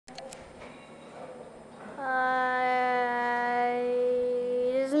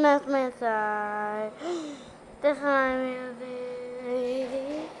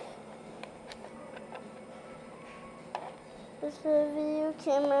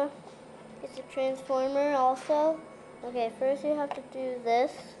it's a transformer also. Okay, first you have to do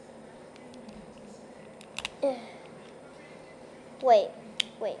this. Wait,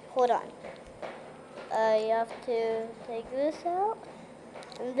 hold on. You have to take this out,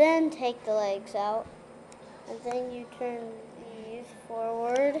 and then take the legs out, and then you turn these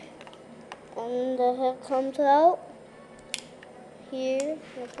forward, and the head comes out here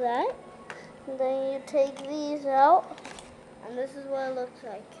like that. And then you take these out, and this is what it looks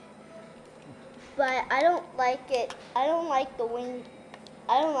like. But I don't like it. I don't like the wing.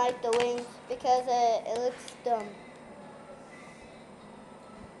 I don't like the wings because it looks dumb.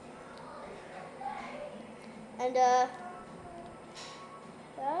 And that's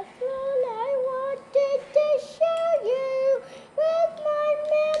all I wanted to show you with my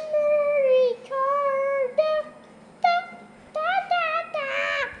memory card. Da, da, da, da.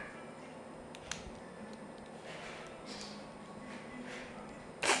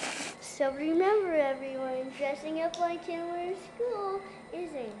 So remember, everyone, dressing up like Chandler in school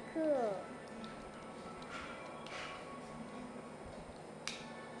isn't cool.